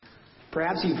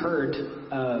Perhaps you've heard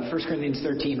 1 Corinthians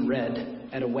 13 read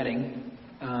at a wedding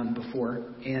before,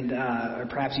 and or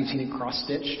perhaps you've seen it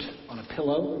cross-stitched on a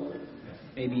pillow.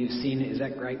 Maybe you've seen it, is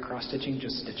that right, cross-stitching?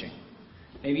 Just stitching.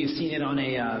 Maybe you've seen it on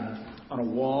a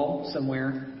wall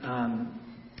somewhere.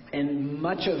 And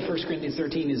much of 1 Corinthians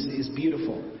 13 is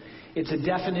beautiful. It's a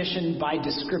definition by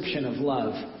description of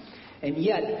love. And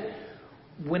yet,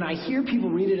 when I hear people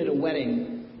read it at a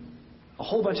wedding, a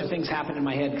whole bunch of things happen in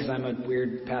my head because I'm a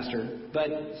weird pastor. But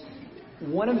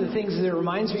one of the things that it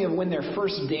reminds me of when their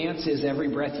first dance is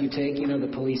Every Breath You Take, you know, the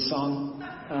Police song.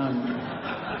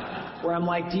 Where I'm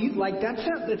like, do you like that's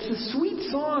a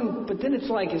sweet song, but then it's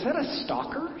like, is that a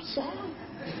stalker song?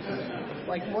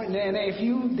 Like, and if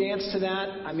you dance to that,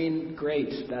 I mean,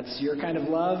 great. That's your kind of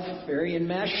love, very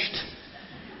enmeshed.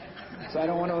 So I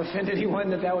don't want to offend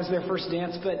anyone that was their first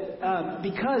dance, but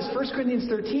because 1 Corinthians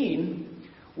 13,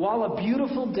 while a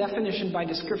beautiful definition by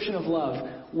description of love,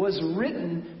 was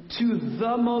written to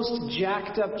the most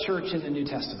jacked up church in the New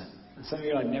Testament. And some of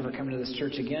you are like, never coming to this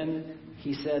church again.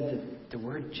 He said the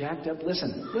word jacked up.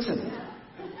 Listen.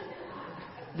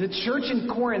 The church in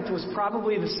Corinth was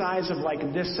probably the size of like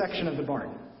this section of the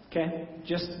barn. Okay?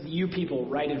 Just you people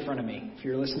right in front of me. If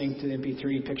you're listening to the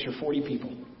MP3, picture 40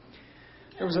 people.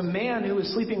 There was a man who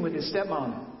was sleeping with his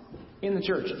stepmom in the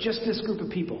church. Just this group of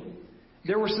people.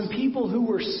 There were some people who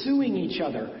were suing each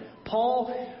other.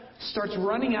 Paul starts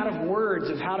running out of words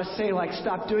of how to say, like,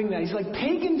 stop doing that. He's like,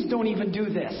 pagans don't even do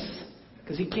this.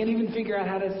 Because he can't even figure out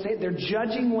how to say it. They're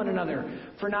judging one another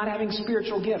for not having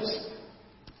spiritual gifts.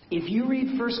 If you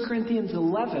read 1 Corinthians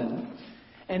 11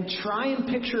 and try and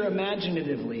picture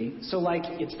imaginatively, so like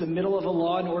it's the middle of a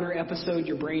Law and Order episode,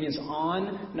 your brain is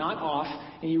on, not off,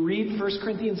 and you read 1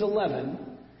 Corinthians 11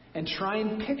 and try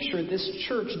and picture this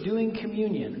church doing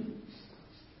communion.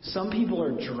 Some people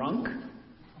are drunk.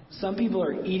 Some people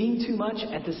are eating too much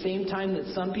at the same time that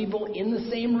some people in the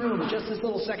same room, just this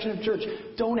little section of church,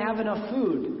 don't have enough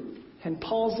food. And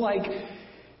Paul's like,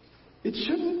 it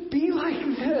shouldn't be like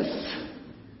this.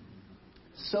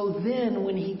 So then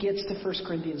when he gets to 1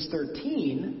 Corinthians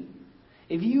 13,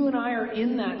 if you and I are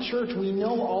in that church, we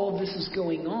know all of this is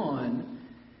going on.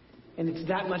 And it's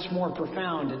that much more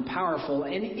profound and powerful.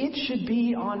 And it should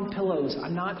be on pillows.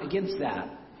 I'm not against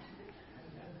that.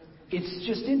 It's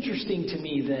just interesting to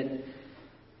me that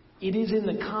it is in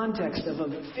the context of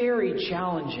a very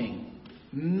challenging,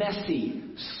 messy,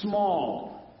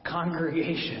 small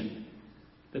congregation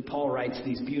that Paul writes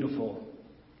these beautiful,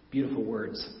 beautiful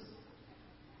words.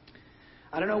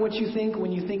 I don't know what you think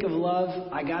when you think of love.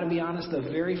 I got to be honest, the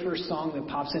very first song that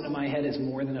pops into my head is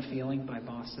More Than a Feeling by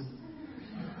Boston.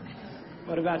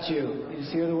 What about you? You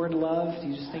just hear the word love? Do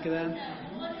you just think of that?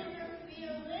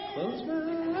 Close my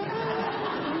eyes.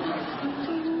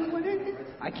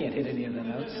 I can't hit any of the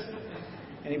notes.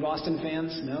 Any Boston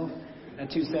fans? No? Not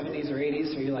 270s or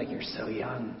 80s? Or you're like, you're so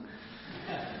young.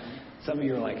 Some of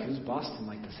you are like, who's Boston?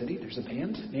 Like the city? There's a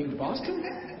band named Boston?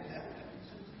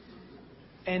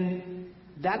 And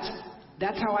that's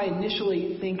how I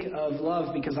initially think of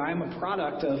love, because I'm a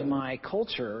product of my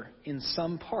culture in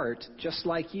some part, just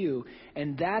like you.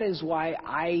 And that is why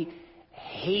I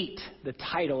hate the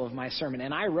title of my sermon.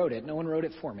 And I wrote it. No one wrote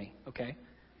it for me. Okay?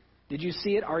 Did you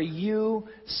see it? Are you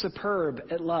superb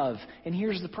at love? And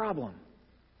here's the problem.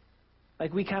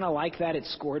 Like, we kind of like that. It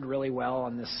scored really well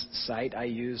on this site I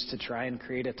used to try and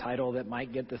create a title that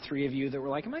might get the three of you that were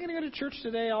like, am I going to go to church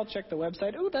today? I'll check the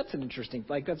website. Oh, that's an interesting,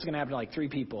 like, that's going to happen to like 3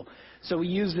 people. So we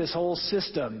use this whole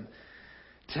system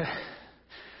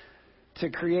to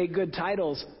create good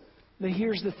titles. But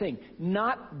here's the thing.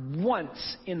 Not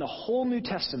once in the whole New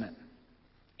Testament,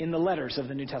 in the letters of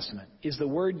the New Testament, is the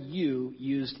word you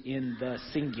used in the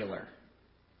singular.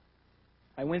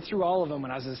 I went through all of them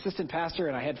when I was an assistant pastor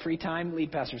and I had free time.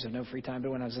 Lead pastors have no free time,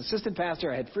 but when I was an assistant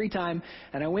pastor, I had free time,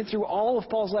 and I went through all of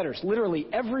Paul's letters, literally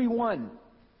every one.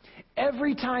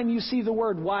 Every time you see the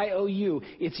word Y-O-U,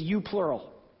 it's you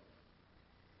plural.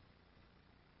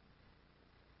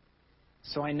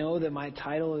 So I know that my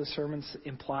title of the sermon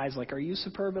implies, like, are you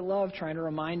superb at love? Trying to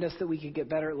remind us that we could get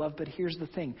better at love. But here's the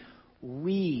thing.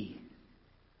 We,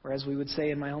 or as we would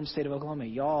say in my home state of Oklahoma,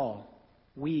 y'all,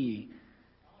 we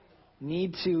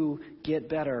need to get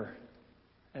better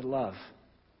at love.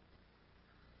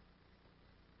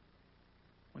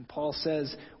 When Paul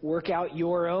says, work out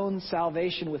your own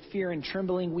salvation with fear and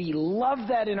trembling, we love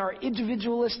that in our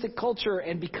individualistic culture.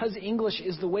 And because English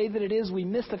is the way that it is, we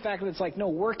miss the fact that it's like, no,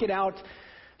 work it out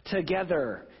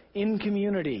together, in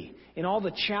community, in all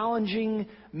the challenging,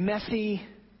 messy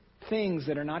things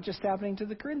that are not just happening to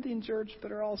the Corinthian church,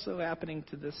 but are also happening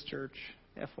to this church.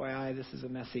 FYI, this is a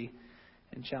messy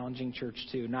and challenging church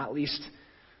too, not least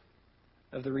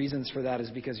of the reasons for that is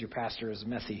because your pastor is a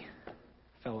messy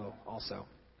fellow also.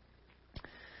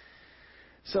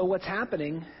 So what's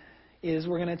happening is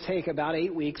we're going to take about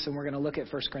 8 weeks and we're going to look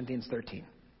at 1 Corinthians 13.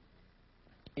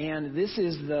 And this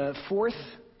is the fourth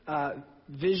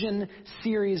vision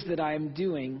series that I'm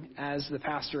doing as the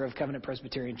pastor of Covenant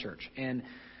Presbyterian Church. And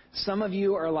some of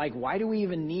you are like, why do we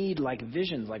even need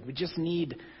visions? We just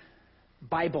need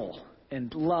Bible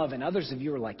and love. And others of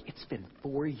you are like, it's been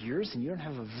 4 years and you don't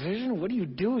have a vision? What do you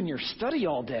do in your study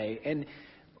all day? And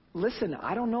listen,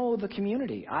 I don't know the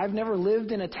community. I've never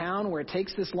lived in a town where it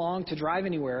takes this long to drive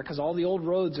anywhere because all the old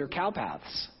roads are cow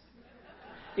paths.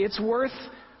 It's worth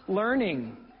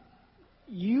learning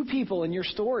you people and your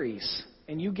stories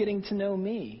and you getting to know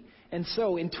me. And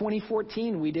so in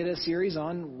 2014, we did a series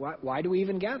on why do we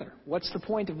even gather? What's the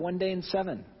point of 1 day in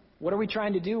 7? What are we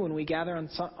trying to do when we gather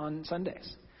on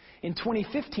Sundays? In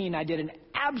 2015, I did an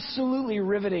absolutely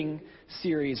riveting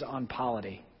series on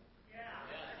polity.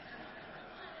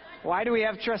 Why do we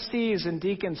have trustees and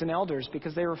deacons and elders?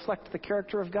 Because they reflect the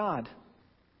character of God,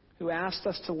 who asked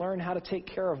us to learn how to take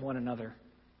care of one another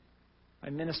by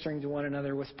ministering to one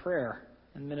another with prayer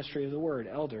and ministry of the word,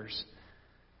 elders,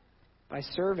 by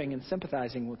serving and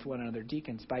sympathizing with one another,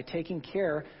 deacons, by taking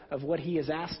care of what he has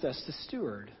asked us to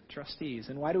steward, trustees.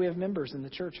 And why do we have members in the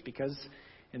church? Because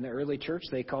in the early church,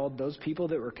 they called those people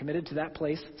that were committed to that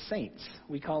place saints.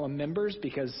 We call them members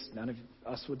because none of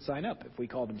us would sign up if we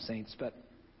called them saints.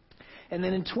 And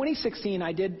then in 2016,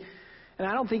 I did, and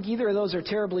I don't think either of those are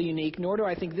terribly unique, nor do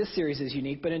I think this series is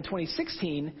unique, but in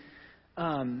 2016,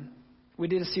 we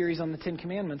did a series on the Ten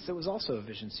Commandments that was also a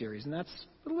vision series, and that's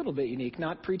a little bit unique,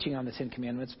 not preaching on the Ten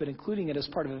Commandments, but including it as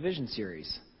part of a vision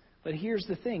series. But here's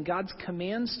the thing, God's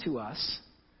commands to us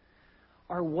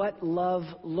are what love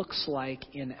looks like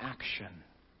in action.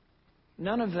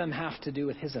 None of them have to do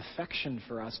with his affection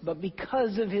for us, but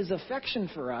because of his affection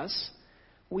for us,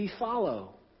 we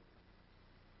follow.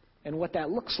 And what that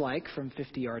looks like from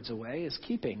 50 yards away is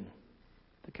keeping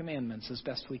the commandments as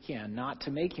best we can. Not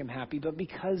to make him happy, but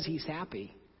because he's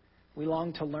happy. We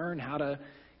long to learn how to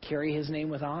carry his name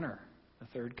with honor, the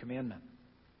third commandment.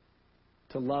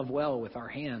 To love well with our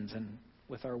hands and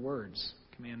with our words,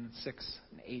 commandments 6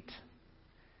 and 8,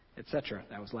 etc.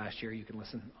 That was last year. You can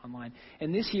listen online.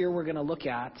 And this year we're going to look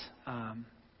at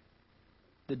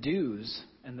the do's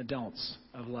and the don'ts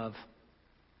of love.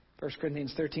 1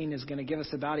 Corinthians 13 is going to give us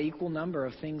about an equal number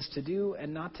of things to do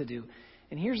and not to do.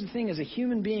 And here's the thing, as a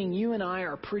human being, you and I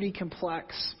are pretty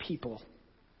complex people.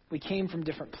 We came from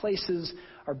different places.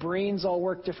 Our brains all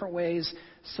work different ways.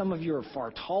 Some of you are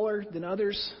far taller than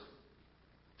others,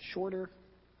 shorter,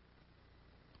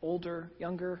 older,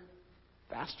 younger,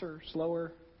 faster,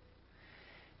 slower.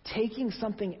 Taking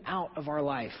something out of our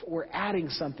life or adding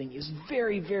something is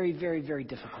very, very, very, very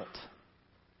difficult.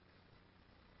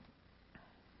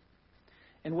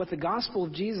 And what the gospel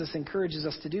of Jesus encourages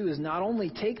us to do is not only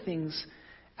take things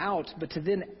out, but to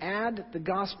then add the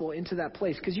gospel into that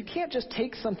place. Because you can't just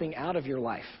take something out of your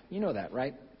life. You know that,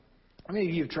 right? How many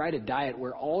of you have tried a diet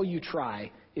where all you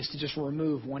try is to just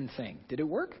remove one thing? Did it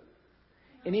work?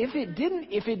 And if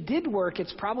it did work,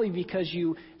 it's probably because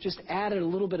you just added a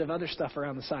little bit of other stuff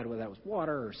around the side, whether that was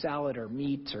water or salad or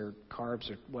meat or carbs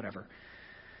or whatever.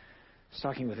 I was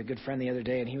talking with a good friend the other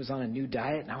day, and he was on a new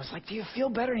diet, and I was like, do you feel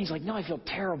better? And he's like, no, I feel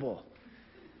terrible.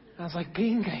 And I was like,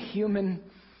 being a human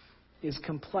is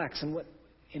complex.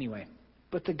 Anyway,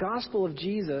 but the gospel of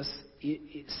Jesus,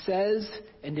 it says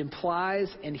and implies,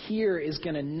 and here is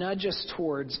going to nudge us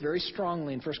towards, very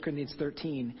strongly in 1 Corinthians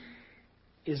 13,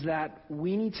 is that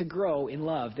we need to grow in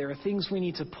love. There are things we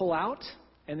need to pull out,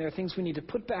 and there are things we need to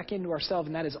put back into ourselves,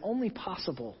 and that is only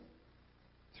possible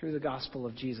through the gospel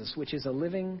of Jesus, which is a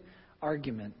living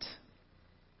argument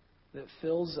that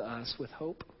fills us with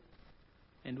hope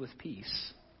and with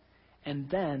peace, and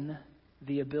then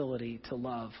the ability to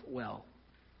love well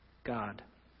God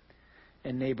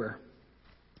and neighbor.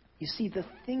 You see, the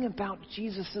thing about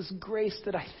Jesus' grace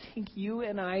that I think you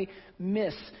and I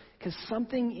miss, because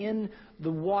something in the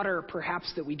water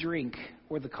perhaps that we drink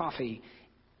or the coffee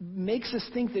makes us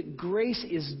think that grace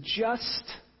is just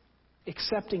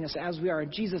accepting us as we are.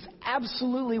 And Jesus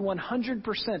absolutely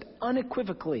 100%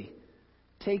 unequivocally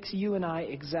takes you and I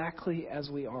exactly as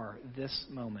we are this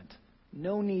moment.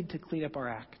 No need to clean up our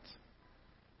act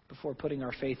before putting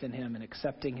our faith in him and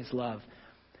accepting his love.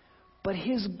 But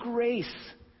his grace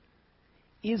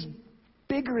is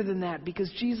bigger than that,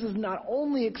 because Jesus not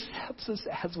only accepts us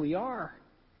as we are,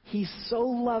 he's so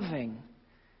loving,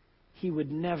 he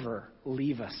would never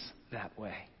leave us that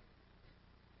way.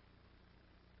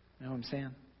 You know what I'm saying?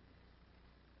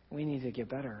 We need to get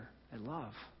better at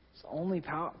love. It's only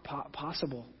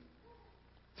possible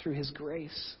through His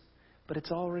grace, but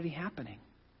it's already happening.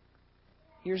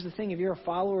 Here's the thing. If you're a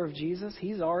follower of Jesus,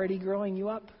 He's already growing you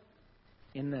up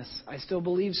in this. I still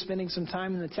believe spending some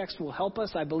time in the text will help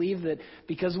us. I believe that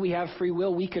because we have free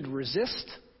will, we could resist.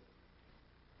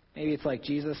 Maybe it's like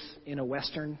Jesus in a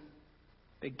Western,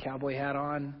 big cowboy hat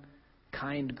on,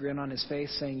 kind grin on His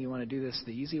face, saying, you want to do this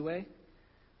the easy way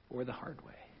or the hard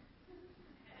way?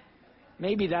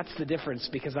 Maybe that's the difference,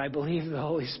 because I believe the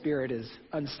Holy Spirit is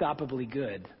unstoppably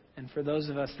good. And for those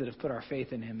of us that have put our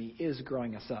faith in Him, He is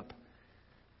growing us up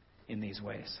in these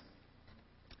ways.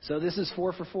 So this is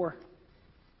 4 for 4.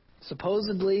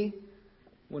 Supposedly,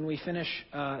 when we finish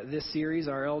this series,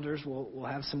 our elders will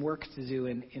have some work to do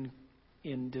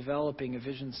in developing a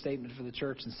vision statement for the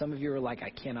church. And some of you are like, I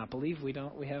cannot believe we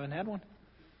haven't had one.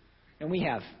 And we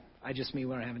have. I just mean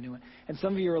we don't have a new one. And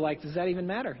some of you are like, does that even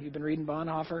matter? You've been reading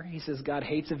Bonhoeffer. He says God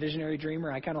hates a visionary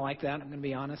dreamer. I kind of like that, I'm going to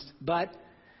be honest. But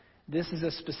this is a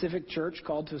specific church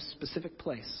called to a specific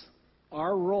place.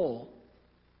 Our role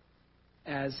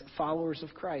as followers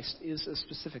of Christ is a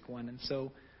specific one. And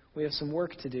so we have some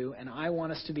work to do, and I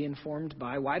want us to be informed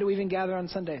by, why do we even gather on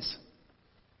Sundays?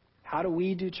 How do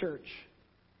we do church?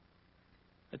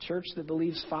 A church that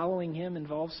believes following Him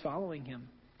involves following Him.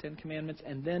 10 Commandments,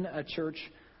 and then a church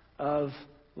of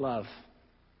love.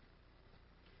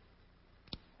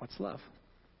 What's love?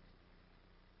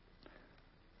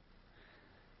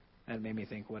 That made me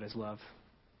think, what is love?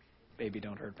 Baby,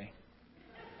 don't hurt me.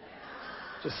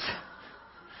 Just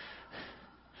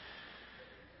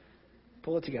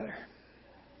pull it together.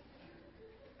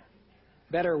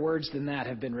 Better words than that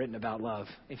have been written about love.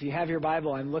 If you have your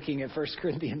Bible, I'm looking at 1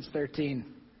 Corinthians 13.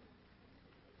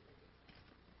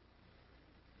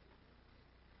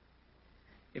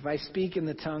 If I speak in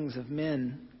the tongues of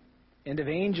men and of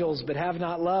angels, but have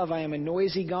not love, I am a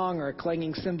noisy gong or a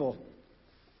clanging cymbal.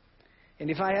 And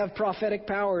if I have prophetic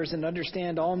powers and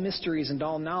understand all mysteries and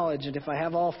all knowledge, and if I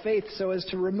have all faith so as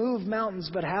to remove mountains,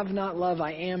 but have not love,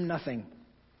 I am nothing.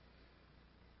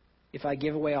 If I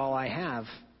give away all I have,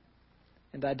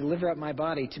 and I deliver up my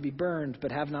body to be burned,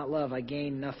 but have not love, I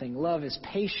gain nothing. Love is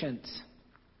patient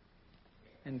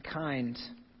and kind.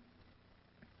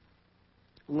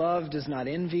 Love does not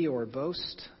envy or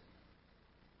boast.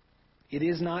 It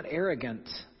is not arrogant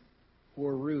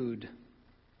or rude.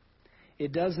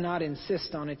 It does not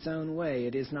insist on its own way.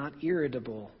 It is not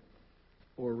irritable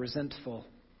or resentful.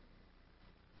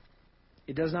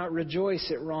 It does not rejoice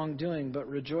at wrongdoing, but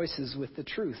rejoices with the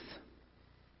truth.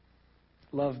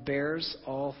 Love bears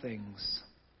all things.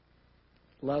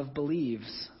 Love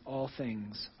believes all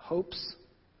things, hopes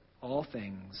all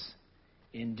things,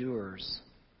 endures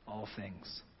all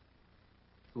things.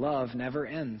 Love never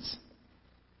ends.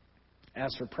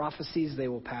 As for prophecies, they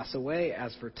will pass away.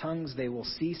 As for tongues, they will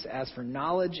cease. As for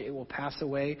knowledge, it will pass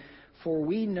away. For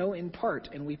we know in part,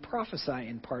 and we prophesy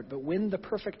in part. But when the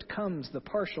perfect comes, the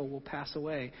partial will pass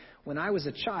away. When I was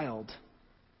a child,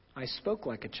 I spoke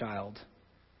like a child.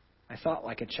 I thought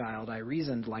like a child. I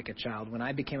reasoned like a child. When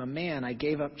I became a man, I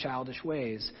gave up childish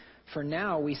ways. For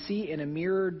now we see in a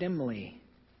mirror dimly,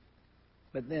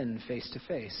 but then face to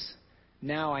face.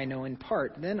 Now I know in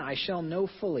part. Then I shall know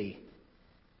fully,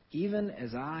 even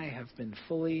as I have been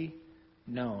fully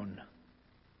known.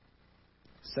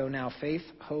 So now faith,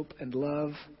 hope, and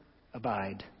love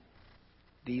abide.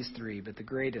 These three, but the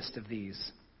greatest of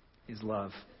these is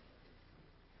love.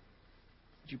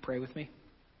 Would you pray with me?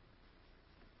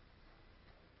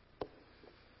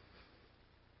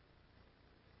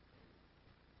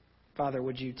 Father,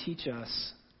 would you teach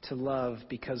us to love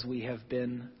because we have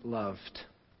been loved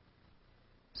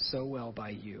so well by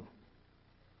you?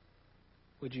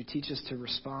 Would you teach us to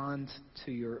respond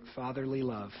to your fatherly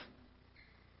love,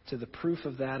 to the proof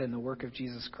of that in the work of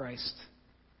Jesus Christ,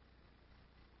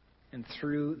 and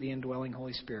through the indwelling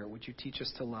Holy Spirit? Would you teach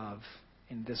us to love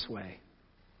in this way?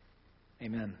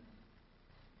 Amen.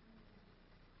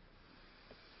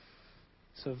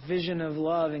 So vision of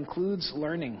love includes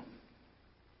learning.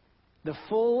 The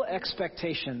full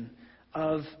expectation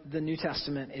of the New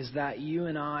Testament is that you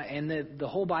and I, and the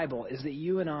whole Bible, is that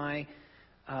you and I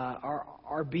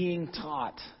are being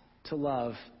taught to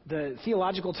love. The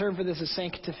theological term for this is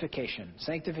sanctification.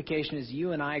 Sanctification is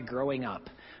you and I growing up.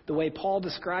 The way Paul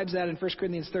describes that in 1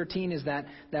 Corinthians 13 is that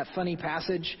funny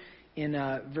passage in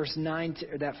verse 9,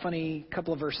 that funny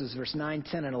couple of verses, verse 9,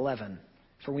 10, and 11.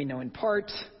 For we know in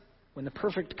part, when the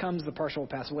perfect comes, the partial will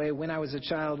pass away. When I was a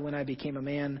child, when I became a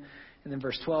man. And then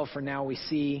verse 12, for now we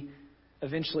see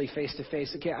eventually face to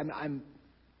face. Okay, I'm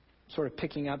sort of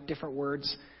picking up different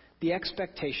words. The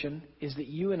expectation is that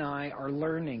you and I are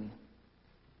learning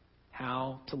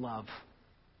how to love.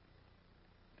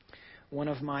 One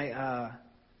of my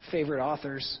favorite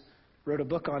authors wrote a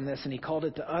book on this, and he called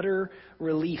it The Utter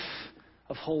Relief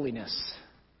of Holiness.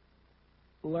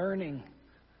 Learning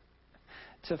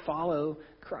to follow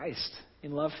Christ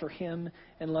in love for him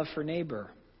and love for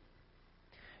neighbor.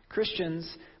 Christians,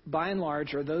 by and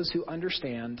large, are those who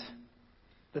understand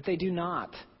that they do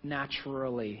not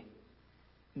naturally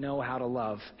know how to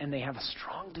love, and they have a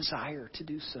strong desire to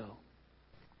do so.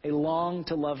 They long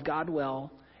to love God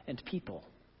well and people.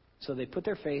 So they put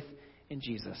their faith in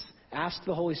Jesus. Ask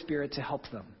the Holy Spirit to help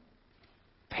them.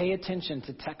 Pay attention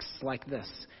to texts like this,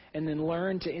 and then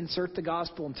learn to insert the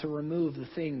gospel and to remove the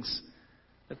things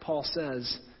that Paul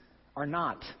says are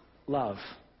not love.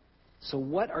 So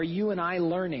what are you and I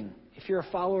learning if you're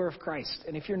a follower of Christ?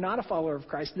 And if you're not a follower of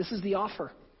Christ, this is the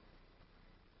offer.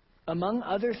 Among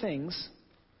other things,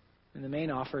 and the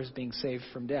main offer is being saved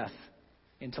from death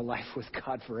into life with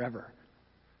God forever.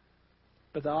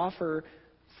 But the offer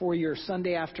for your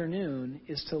Sunday afternoon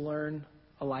is to learn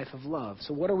a life of love.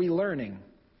 So what are we learning?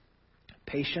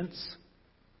 Patience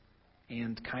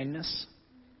and kindness.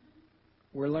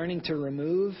 We're learning to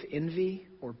remove envy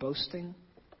or boasting.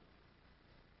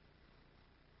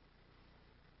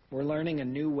 We're learning a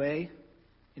new way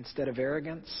instead of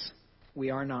arrogance. We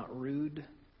are not rude.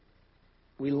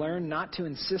 We learn not to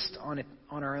insist on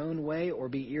our own way or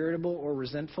be irritable or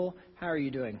resentful. How are you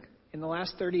doing? In the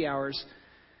last 30 hours,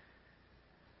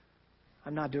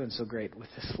 I'm not doing so great with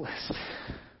this list.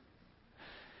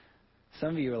 Some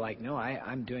of you are like, no,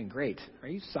 I'm doing great. Are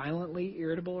you silently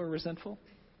irritable or resentful?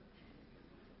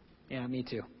 Yeah, me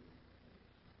too.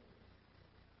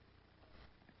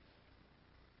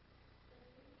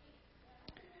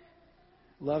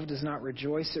 Love does not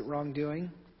rejoice at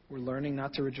wrongdoing. We're learning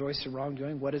not to rejoice at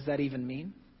wrongdoing. What does that even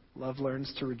mean? Love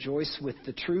learns to rejoice with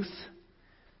the truth.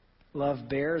 Love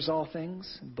bears all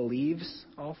things, believes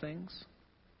all things,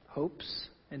 hopes,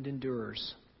 and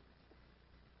endures.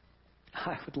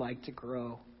 I would like to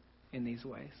grow in these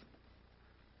ways.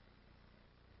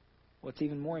 What's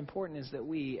even more important is that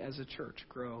we, as a church,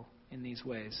 grow in these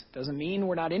ways. Doesn't mean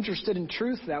we're not interested in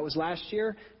truth. That was last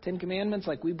year. 10 Commandments,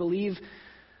 like we believe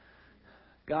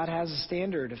God has a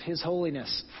standard of His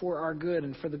holiness for our good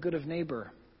and for the good of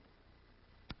neighbor.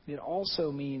 It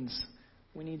also means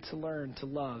we need to learn to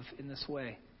love in this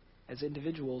way as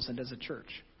individuals and as a church.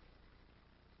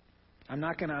 I'm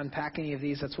not going to unpack any of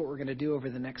these. That's what we're going to do over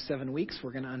the next 7 weeks.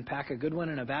 We're going to unpack a good one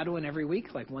and a bad one every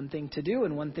week, like one thing to do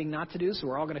and one thing not to do. So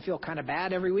we're all going to feel kind of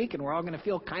bad every week, and we're all going to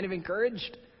feel kind of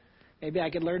encouraged. Maybe I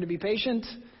could learn to be patient.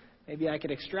 Maybe I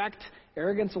could extract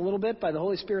arrogance a little bit by the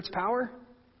Holy Spirit's power.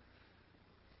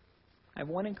 I have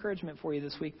one encouragement for you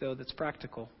this week, though, that's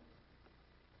practical.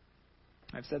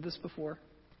 I've said this before.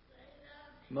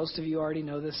 Most of you already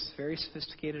know this. Very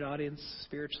sophisticated audience,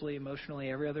 spiritually, emotionally,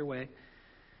 every other way.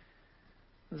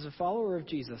 As a follower of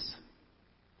Jesus,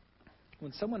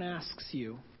 when someone asks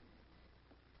you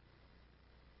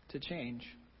to change,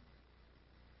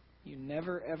 you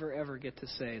never, ever, ever get to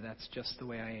say, that's just the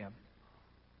way I am.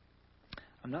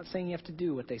 I'm not saying you have to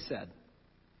do what they said,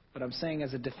 but I'm saying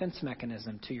as a defense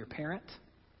mechanism to your parent,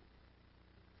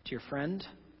 to your friend,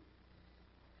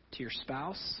 to your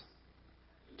spouse,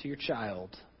 to your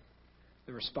child,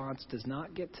 the response does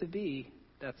not get to be,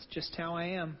 that's just how I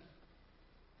am.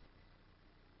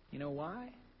 You know why?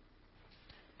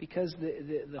 Because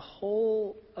the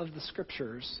whole of the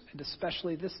Scriptures, and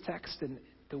especially this text and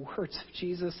the words of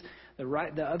Jesus,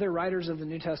 the other writers of the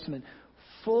New Testament,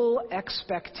 full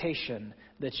expectation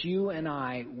that you and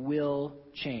I will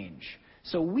change.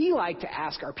 So we like to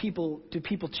ask our people, do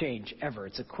people change ever?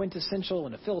 It's a quintessential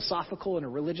and a philosophical and a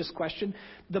religious question.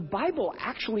 The Bible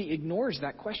actually ignores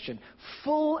that question.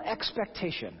 Full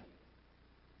expectation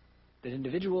that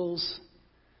individuals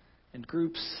and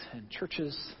groups and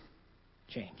churches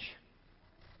change.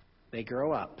 They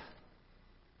grow up.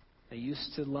 They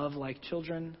used to love like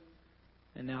children,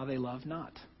 and now they love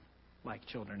not like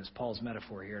children, is Paul's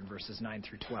metaphor here in verses 9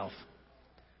 through 12.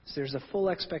 So there's a full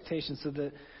expectation. So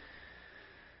that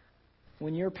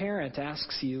when your parent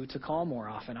asks you to call more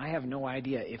often, I have no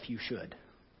idea if you should.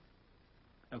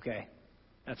 Okay,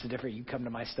 that's a different, you come to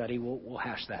my study, we'll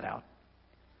hash that out.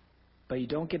 But you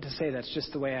don't get to say that's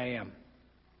just the way I am.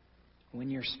 When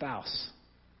your spouse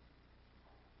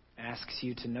asks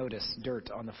you to notice dirt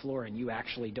on the floor and you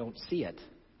actually don't see it,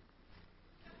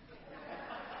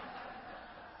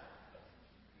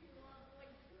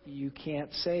 you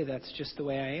can't say that's just the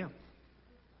way I am.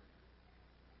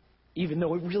 Even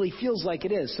though it really feels like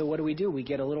it is. So what do? We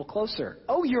get a little closer.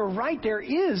 Oh, you're right, there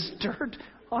is dirt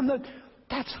on the...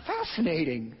 That's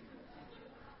fascinating.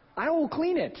 I will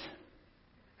clean it.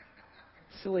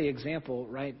 Silly example,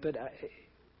 right? But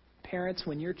Parents,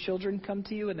 when your children come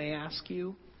to you and they ask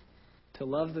you to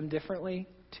love them differently,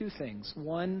 two things.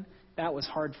 One, that was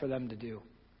hard for them to do.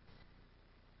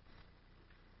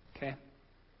 Okay?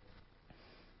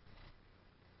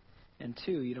 And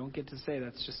two, you don't get to say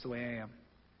that's just the way I am.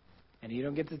 And you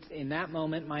don't get to, in that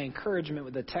moment, my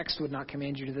encouragement, the text would not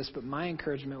command you to this, but my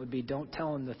encouragement would be don't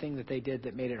tell them the thing that they did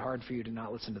that made it hard for you to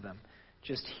not listen to them.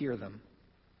 Just hear them.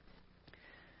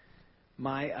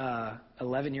 My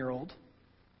 11-year-old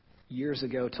years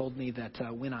ago told me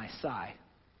that when I sigh,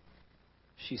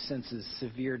 she senses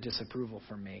severe disapproval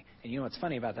from me. And you know what's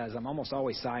funny about that is I'm almost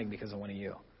always sighing because of one of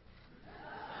you.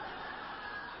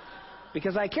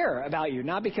 Because I care about you,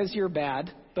 not because you're bad,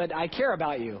 but I care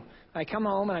about you. I come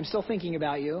home and I'm still thinking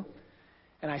about you,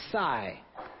 and I sigh.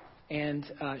 And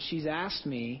she's asked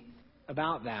me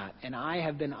about that, and I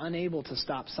have been unable to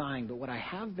stop sighing. But what I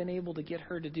have been able to get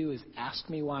her to do is ask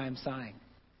me why I'm sighing.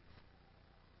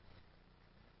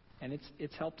 And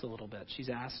it's helped a little bit. She's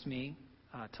asked me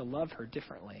to love her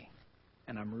differently.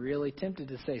 And I'm really tempted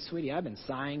to say, sweetie, I've been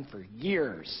sighing for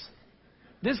years.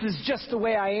 This is just the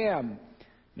way I am.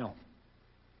 No.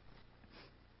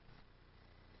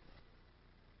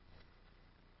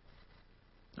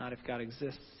 Not if God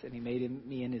exists and He made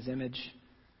me in His image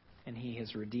and He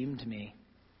has redeemed me.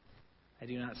 I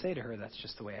do not say to her, that's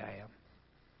just the way I am.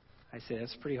 I say,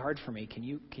 that's pretty hard for me. Can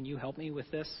you help me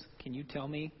with this? Can you tell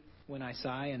me when I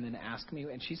sigh and then ask me?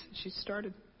 And she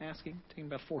started asking, taking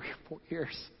about 4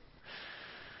 years.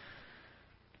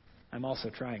 I'm also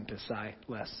trying to sigh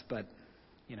less, but,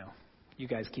 you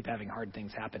guys keep having hard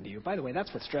things happen to you. By the way,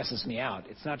 that's what stresses me out.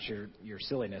 It's not your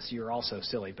silliness. You're also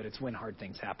silly, but it's when hard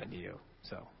things happen to you.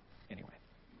 So, anyway.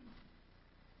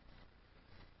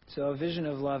 So a vision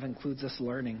of love includes us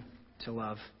learning to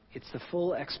love. It's the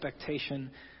full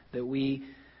expectation that we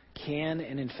can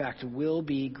and in fact will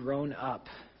be grown up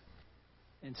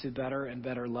into better and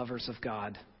better lovers of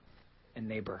God and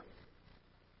neighbor.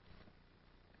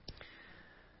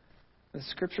 The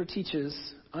Scripture teaches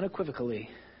unequivocally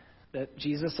that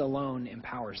Jesus alone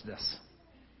empowers this.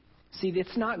 See,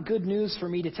 it's not good news for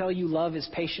me to tell you love is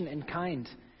patient and kind.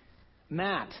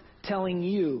 Matt telling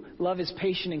you love is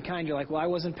patient and kind. You're like, well, I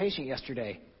wasn't patient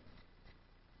yesterday.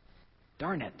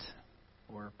 Darn it.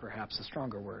 Or perhaps a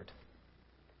stronger word.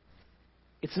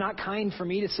 It's not kind for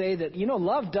me to say that,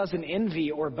 love doesn't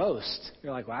envy or boast.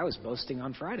 You're like, well, I was boasting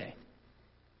on Friday.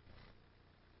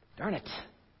 Darn it.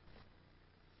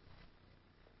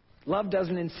 Love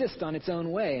doesn't insist on its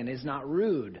own way and is not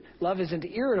rude. Love isn't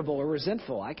irritable or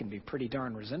resentful. I can be pretty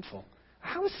darn resentful.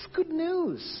 How is this good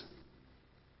news?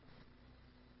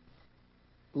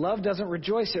 Love doesn't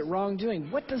rejoice at wrongdoing.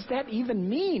 What does that even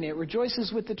mean? It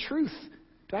rejoices with the truth.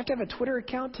 Do I have to have a Twitter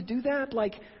account to do that?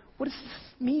 What does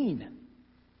this mean?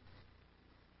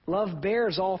 Love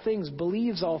bears all things,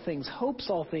 believes all things,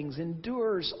 hopes all things,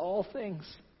 endures all things.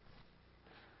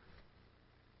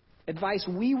 Advice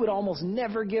we would almost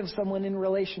never give someone in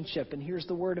relationship, and here's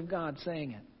the Word of God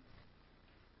saying it.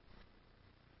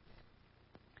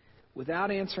 Without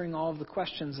answering all of the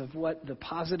questions of what the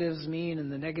positives mean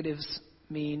and the negatives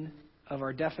mean of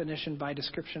our definition by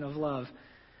description of love,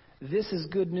 this is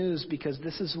good news because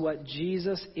this is what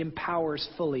Jesus empowers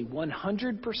fully.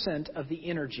 100% of the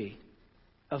energy,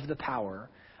 of the power,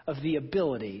 of the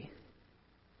ability,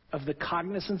 of the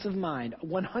cognizance of mind,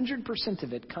 100%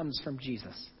 of it comes from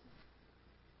Jesus,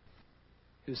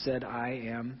 who said, I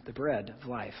am the bread of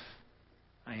life.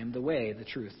 I am the way, the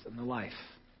truth, and the life.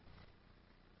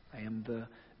 I am the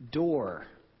door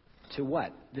to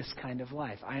what? This kind of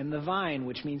life. I am the vine,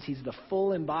 which means He's the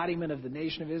full embodiment of the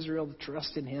nation of Israel. The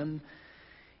trust in Him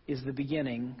is the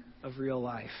beginning of real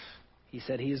life. He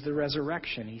said He is the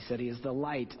resurrection. He said He is the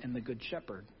light and the good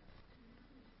shepherd.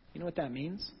 You know what that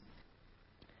means?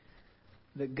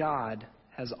 That God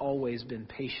has always been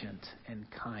patient and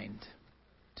kind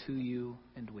to you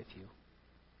and with you.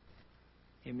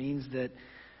 It means that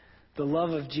the love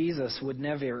of Jesus would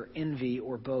never envy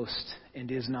or boast and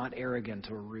is not arrogant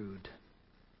or rude.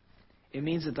 It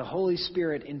means that the Holy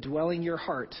Spirit indwelling your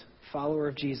heart, follower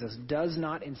of Jesus, does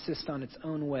not insist on its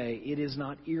own way. It is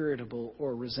not irritable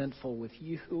or resentful with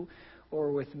you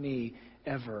or with me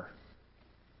ever.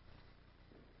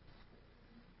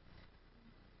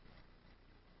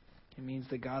 It means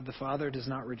that God the Father does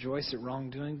not rejoice at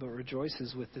wrongdoing, but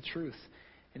rejoices with the truth.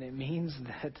 And it means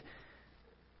that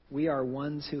we are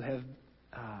ones who have,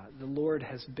 the Lord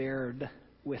has bared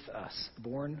with us,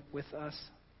 born with us.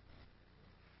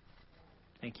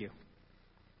 Thank you.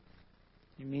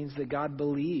 It means that God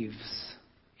believes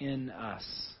in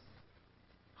us,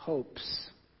 hopes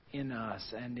in us,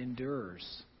 and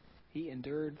endures. He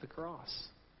endured the cross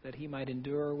that He might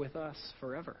endure with us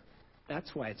forever.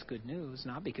 That's why it's good news,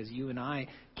 not because you and I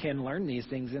can learn these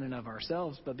things in and of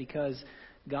ourselves, but because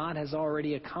God has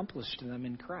already accomplished them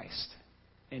in Christ.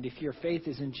 And if your faith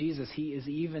is in Jesus, He is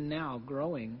even now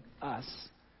growing us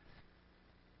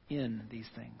in these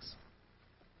things.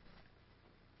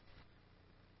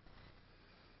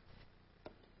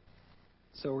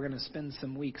 So we're going to spend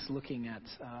some weeks looking at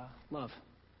love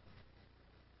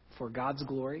for God's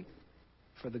glory,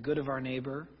 for the good of our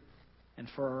neighbor, and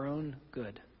for our own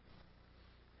good,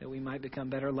 that we might become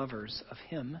better lovers of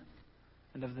Him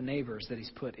and of the neighbors that He's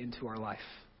put into our life.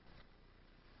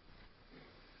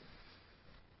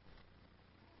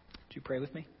 Would you pray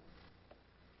with me?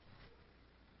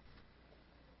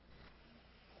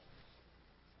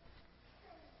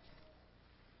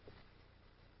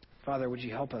 Father, would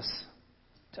you help us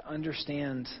to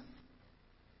understand,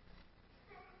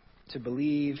 to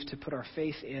believe, to put our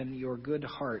faith in your good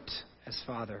heart as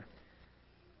Father,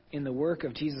 in the work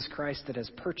of Jesus Christ that has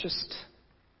purchased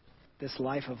this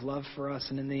life of love for us,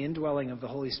 and in the indwelling of the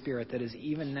Holy Spirit that is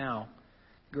even now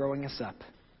growing us up.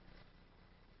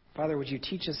 Father, would you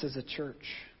teach us as a church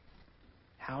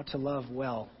how to love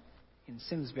well in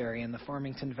Simsbury and the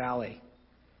Farmington Valley,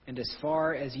 and as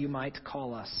far as you might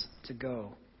call us to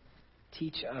go.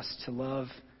 Teach us to love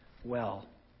well.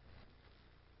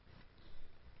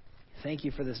 Thank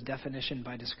you for this definition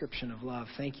by description of love.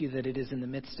 Thank you that it is in the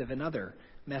midst of another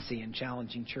messy and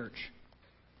challenging church.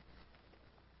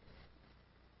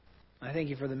 I thank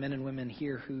you for the men and women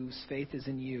here whose faith is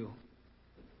in you,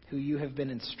 who you have been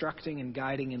instructing and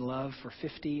guiding in love for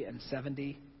 50 and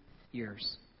 70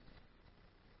 years.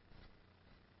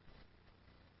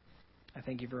 I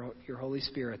thank you for your Holy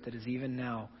Spirit that is even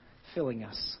now filling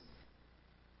us,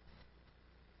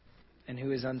 and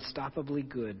who is unstoppably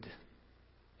good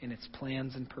in its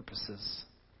plans and purposes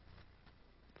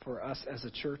for us as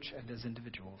a church and as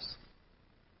individuals.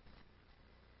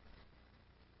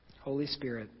 Holy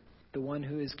Spirit, the one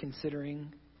who is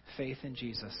considering faith in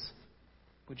Jesus,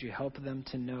 would you help them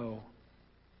to know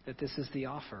that this is the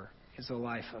offer, is a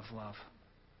life of love.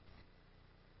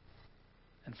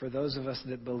 And for those of us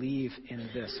that believe in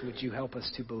this, would you help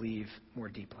us to believe more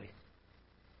deeply?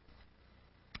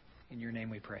 In your name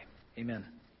we pray. Amen.